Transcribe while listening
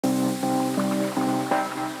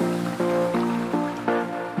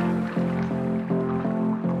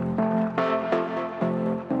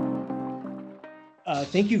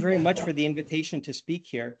thank you very much for the invitation to speak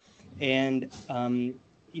here. And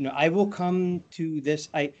I will come to this.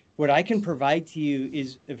 What I can provide to you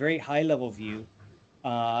is a very high-level view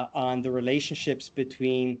on the relationships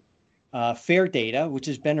between fair data, which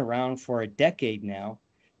has been around for a decade now,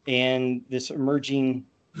 and this emerging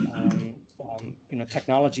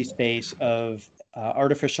technology space of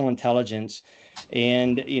artificial intelligence.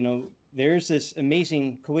 And there's this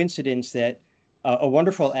amazing coincidence that a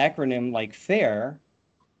wonderful acronym like FAIR,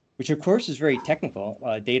 which of course is very technical,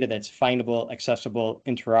 data that's findable, accessible,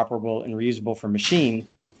 interoperable, and reusable for machine,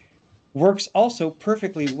 works also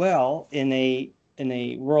perfectly well in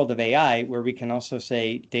a world of AI, where we can also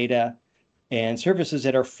say data and services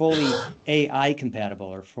that are fully AI compatible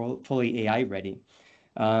or fully AI ready.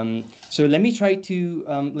 So let me try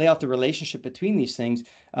to lay out the relationship between these things,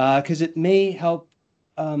 because it may help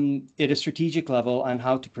at a strategic level on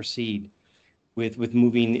how to proceed with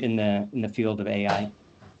moving in the field of AI.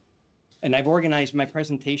 And I've organized my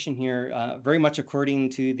presentation here very much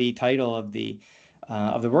according to the title of the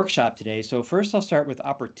workshop today. So first, I'll start with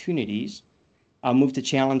opportunities. I'll move to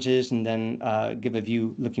challenges, and then give a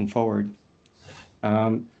view looking forward.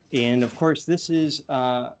 And of course, this is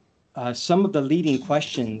some of the leading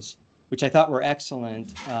questions, which I thought were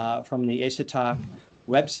excellent from the ECETOC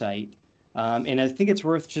website. And I think it's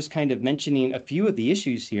worth just kind of mentioning a few of the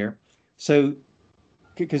issues here. So,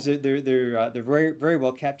 because they're very, very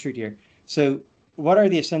well captured here. So what are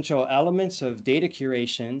the essential elements of data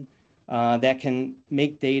curation that can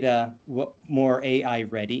make data more AI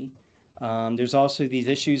ready? There's also these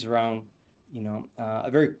issues around,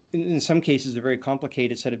 in some cases, a very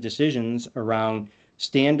complicated set of decisions around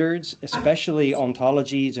standards, especially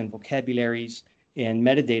ontologies and vocabularies and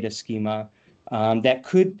metadata schema that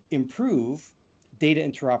could improve data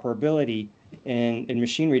interoperability and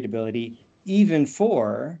machine readability, even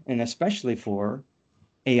for, and especially for,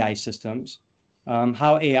 AI systems,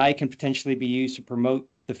 how AI can potentially be used to promote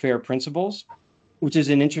the FAIR principles, which is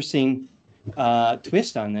an interesting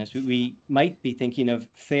twist on this. We might be thinking of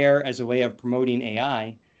FAIR as a way of promoting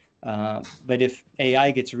AI, but if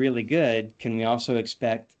AI gets really good, can we also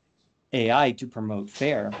expect AI to promote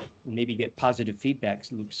FAIR and maybe get positive feedback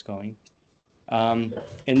loops going? And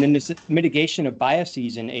then this mitigation of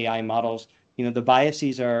biases in AI models. The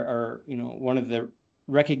biases are one of the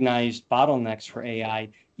recognized bottlenecks for AI,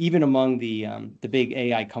 even among the big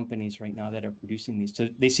AI companies right now that are producing these. So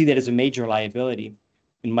they see that as a major liability,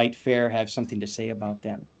 and might FAIR have something to say about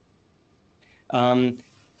that? And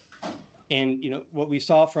what we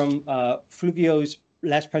saw from Fluvio's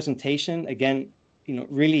last presentation, again,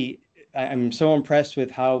 really, I'm so impressed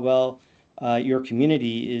with how well your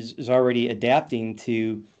community is already adapting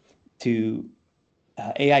to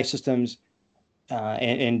AI systems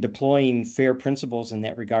and deploying FAIR principles in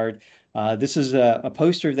that regard. This is a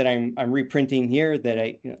poster that I'm reprinting here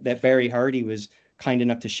that Barry Hardy was kind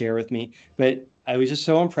enough to share with me. But I was just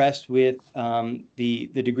so impressed with the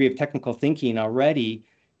degree of technical thinking already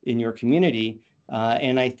in your community.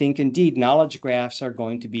 And I think indeed knowledge graphs are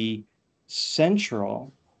going to be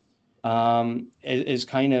central as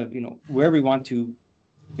kind of where we want to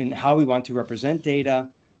and how we want to represent data,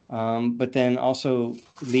 but then also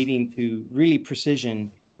leading to really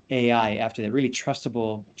precision AI after that, really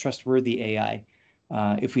trustworthy AI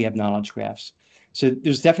if we have knowledge graphs. So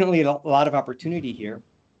there's definitely a lot of opportunity here.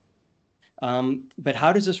 But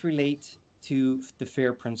how does this relate to the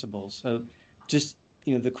FAIR principles? So just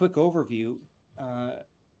the quick overview,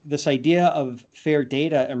 this idea of FAIR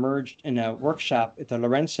data emerged in a workshop at the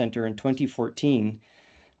Lorenz Center in 2014.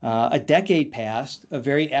 A decade passed of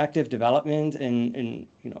very active development and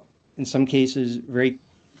in some cases very,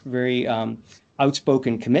 very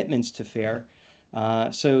outspoken commitments to FAIR.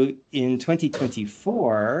 So in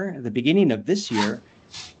 2024, the beginning of this year,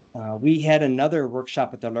 we had another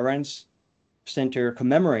workshop at the Lorenz Center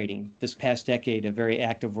commemorating this past decade of very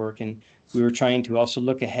active work, and we were trying to also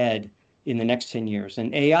look ahead in the next 10 years.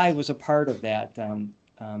 And AI was a part of that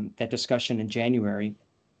discussion in January.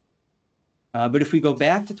 But if we go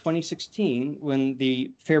back to 2016, when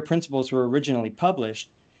the FAIR principles were originally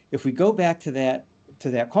published, if we go back to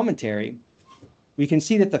that commentary, we can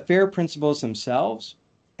see that the FAIR principles themselves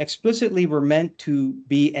explicitly were meant to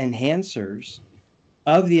be enhancers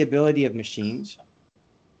of the ability of machines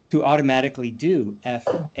to automatically do F,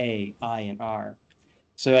 A, I, and R.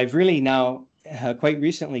 So I've really now quite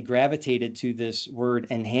recently gravitated to this word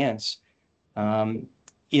enhance from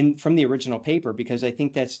the original paper, because I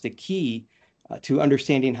think that's the key to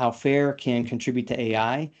understanding how FAIR can contribute to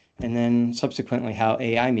AI, and then subsequently how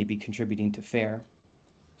AI may be contributing to FAIR.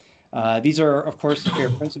 These are, of course, the FAIR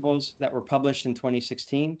principles that were published in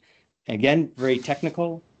 2016. Again, very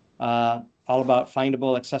technical, all about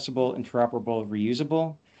findable, accessible, interoperable,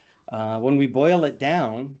 reusable. When we boil it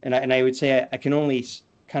down, and I would say I can only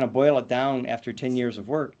kind of boil it down after 10 years of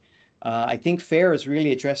work, I think FAIR is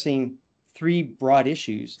really addressing three broad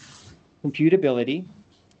issues. Computability.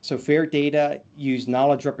 So FAIR data use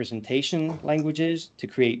knowledge representation languages to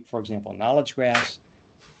create, for example, knowledge graphs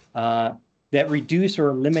that reduce or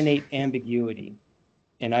eliminate ambiguity.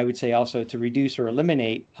 And I would say also to reduce or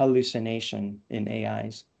eliminate hallucination in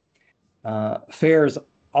AIs. FAIR is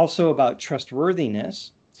also about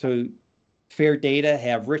trustworthiness. So FAIR data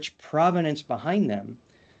have rich provenance behind them,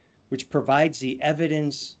 which provides the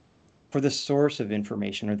evidence for the source of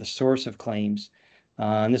information or the source of claims.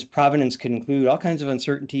 And this provenance can include all kinds of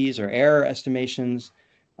uncertainties or error estimations,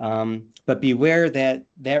 but beware that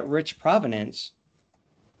that rich provenance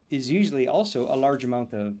is usually also a large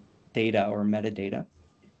amount of data or metadata.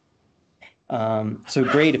 So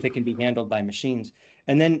great if it can be handled by machines.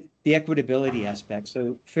 And then the equitability aspect.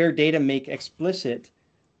 So FAIR data make explicit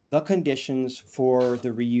the conditions for the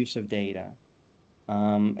reuse of data.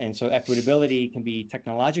 And so equitability can be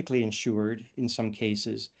technologically ensured in some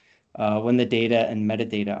cases when the data and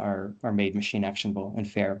metadata are made machine actionable and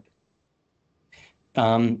fair.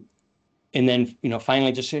 And then,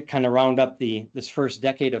 finally, just to kind of round up this first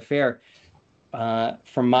decade of FAIR,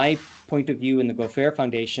 from my point of view in the Go FAIR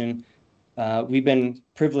Foundation, we've been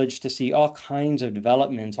privileged to see all kinds of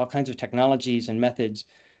developments, all kinds of technologies and methods.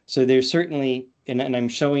 So there's certainly, and I'm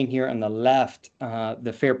showing here on the left,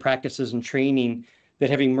 the FAIR practices and training that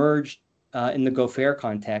have emerged in the Go FAIR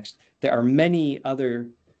context. There are many other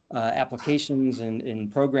applications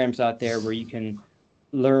and programs out there where you can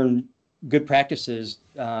learn good practices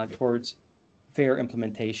towards FAIR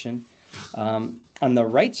implementation. On the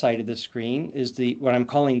right side of the screen is what I'm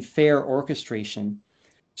calling FAIR orchestration.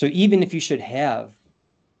 So even if you should have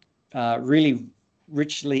really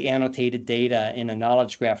richly annotated data in a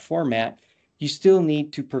knowledge graph format, you still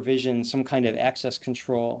need to provision some kind of access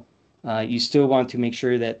control. You still want to make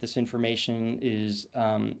sure that this information is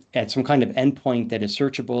at some kind of endpoint that is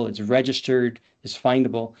searchable, it's registered, is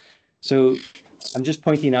findable. So I'm just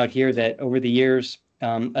pointing out here that over the years,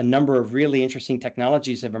 a number of really interesting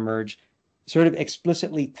technologies have emerged, sort of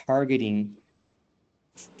explicitly targeting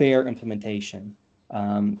FAIR implementation.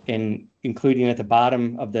 And including at the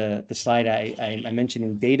bottom of the slide, I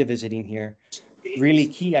mentioned data visiting here. Really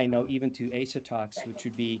key, I know, even to ECETOCs, which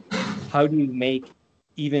would be how do you make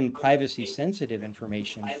even privacy sensitive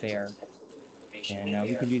information fair? And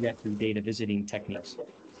we can do that through data visiting techniques.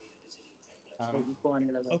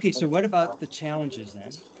 Okay, so what about the challenges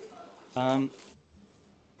then?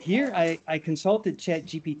 Here I consulted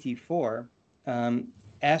ChatGPT-4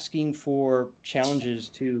 asking for challenges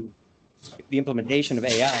to the implementation of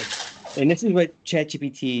AI. And this is what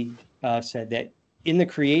ChatGPT said, that in the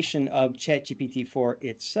creation of ChatGPT-4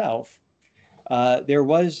 itself, there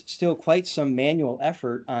was still quite some manual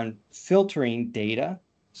effort on filtering data.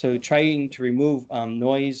 So trying to remove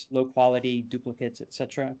noise, low quality, duplicates,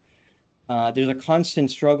 etc. There's a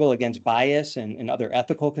constant struggle against bias and other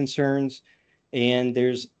ethical concerns. And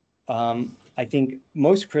there's, I think,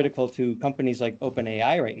 most critical to companies like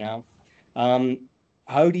OpenAI right now,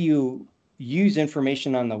 how do you use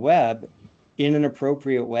information on the web in an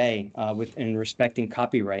appropriate way in respecting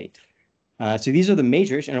copyright? So these are the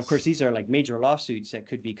major issues. And of course, these are like major lawsuits that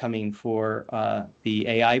could be coming for the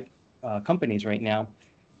AI companies right now,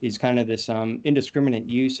 is kind of this indiscriminate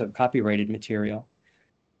use of copyrighted material.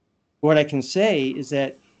 What I can say is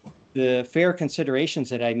that the FAIR considerations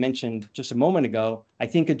that I mentioned just a moment ago, I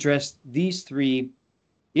think address these three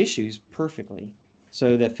issues perfectly.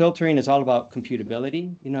 So the filtering is all about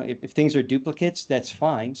computability. If things are duplicates, that's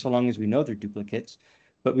fine, so long as we know they're duplicates.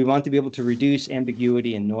 But we want to be able to reduce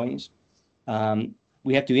ambiguity and noise.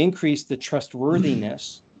 We have to increase the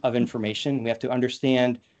trustworthiness of information. We have to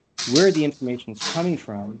understand where the information is coming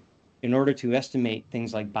from in order to estimate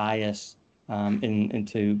things like bias and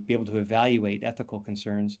to be able to evaluate ethical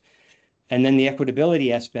concerns. And then the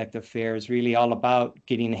equitability aspect of FAIR is really all about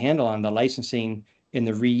getting a handle on the licensing and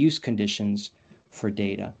the reuse conditions for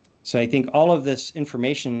data. So I think all of this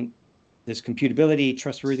information, this computability,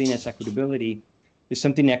 trustworthiness, equitability, is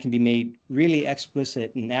something that can be made really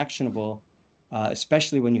explicit and actionable,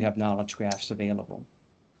 especially when you have knowledge graphs available.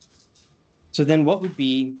 So then what would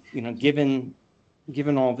be, given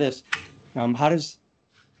all this, how does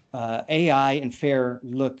AI and FAIR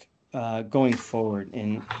look going forward?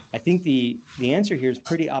 And I think the answer here is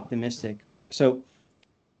pretty optimistic. So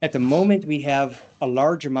at the moment, we have a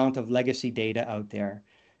large amount of legacy data out there,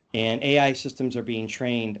 and AI systems are being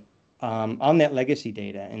trained on that legacy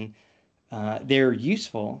data. And they're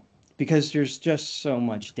useful because there's just so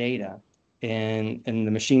much data, and the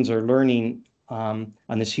machines are learning on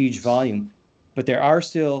this huge volume. But there are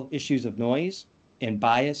still issues of noise and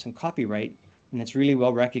bias and copyright, and it's really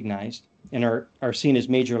well recognized and are seen as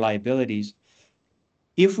major liabilities.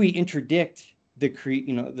 If we interdict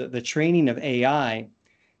the training of AI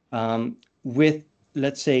with,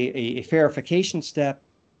 let's say, a verification step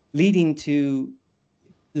leading to,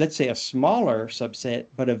 let's say, a smaller subset,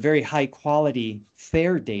 but a very high quality,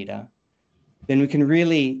 fair data, then we can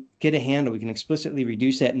really get a handle. We can explicitly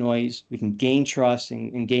reduce that noise. We can gain trust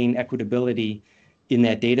and gain equitability in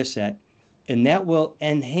that data set. And that will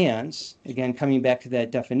enhance, again, coming back to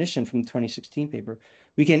that definition from the 2016 paper,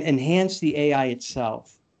 we can enhance the AI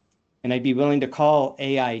itself. And I'd be willing to call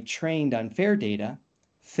AI trained on fair data,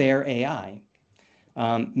 fair AI,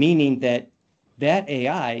 meaning that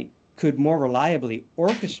AI could more reliably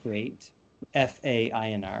orchestrate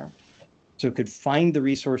FAINR. So it could find the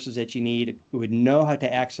resources that you need. It would know how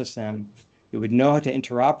to access them. It would know how to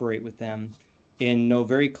interoperate with them and know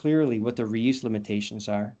very clearly what the reuse limitations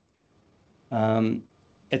are.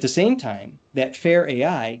 At the same time, that fair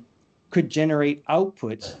AI could generate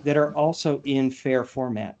outputs that are also in fair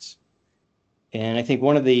formats. And I think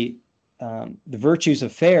one of the virtues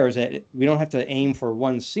of fair is that we don't have to aim for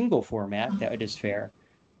one single format that is fair.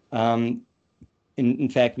 In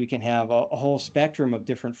fact, we can have a whole spectrum of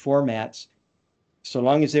different formats. So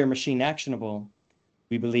long as they're machine actionable,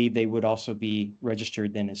 we believe they would also be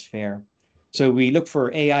registered then as fair. So we look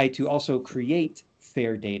for AI to also create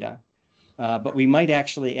fair data, but we might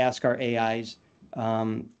actually ask our AIs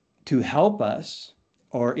to help us,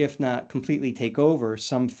 or if not completely take over,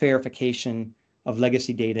 some verification of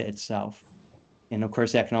legacy data itself. And of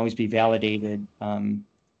course, that can always be validated and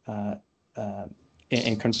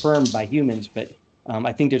confirmed by humans, but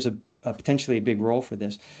I think there's a potentially a big role for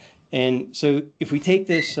this. And so if we take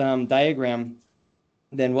this diagram,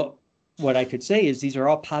 then what I could say is these are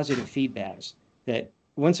all positive feedbacks, that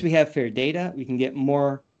once we have fair data, we can get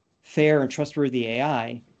more fair and trustworthy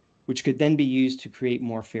AI, which could then be used to create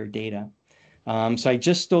more fair data. So I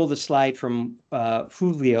just stole the slide from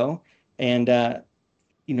Julio, and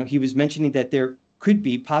he was mentioning that there could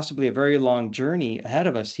be possibly a very long journey ahead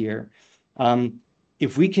of us here.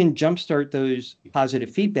 If we can jumpstart those positive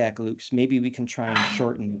feedback loops, maybe we can try and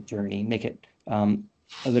shorten the journey, make it a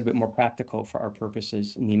little bit more practical for our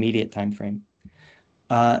purposes in the immediate time frame.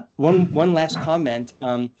 One last comment.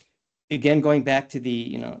 Again, going back to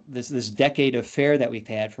the this decade of FAIR that we've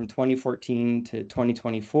had from 2014 to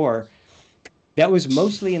 2024, that was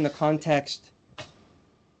mostly in the context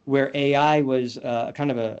where AI was kind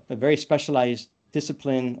of a very specialized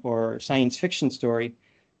discipline or science fiction story.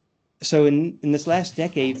 So in this last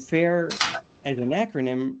decade, FAIR as an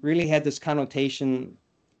acronym really had this connotation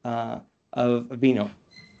of being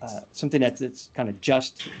something that's kind of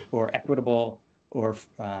just or equitable or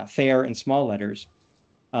fair in small letters.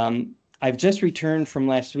 I've just returned from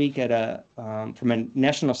last week at from a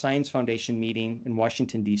National Science Foundation meeting in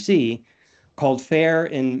Washington, D.C., called FAIR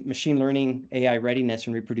in Machine Learning, AI Readiness,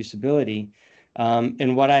 and Reproducibility.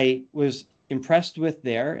 And what I was impressed with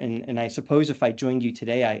there, and I suppose if I joined you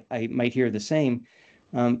today, I might hear the same,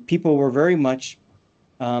 people were very much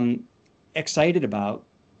excited about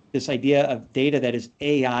this idea of data that is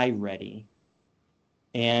AI ready.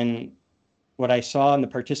 And what I saw in the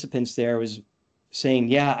participants there was saying,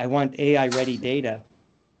 yeah, I want AI ready data.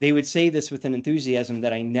 They would say this with an enthusiasm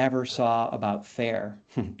that I never saw about FAIR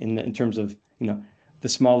in terms of the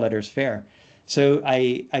small letters FAIR. So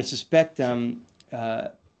I suspect we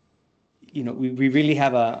really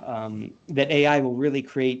have that AI will really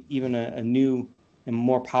create even a new and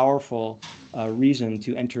more powerful reason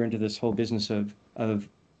to enter into this whole business of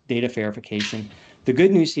data verification. The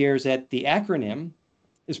good news here is that the acronym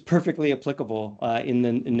is perfectly applicable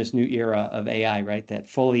in this new era of AI, right? That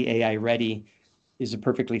fully AI ready is a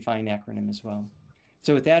perfectly fine acronym as well.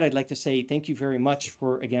 So with that, I'd like to say thank you very much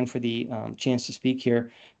for the chance to speak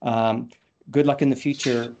here. Good luck in the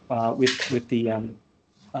future with the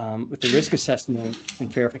risk assessment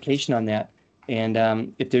and verification on that.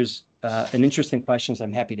 And if there's an interest in questions,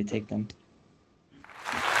 I'm happy to take them.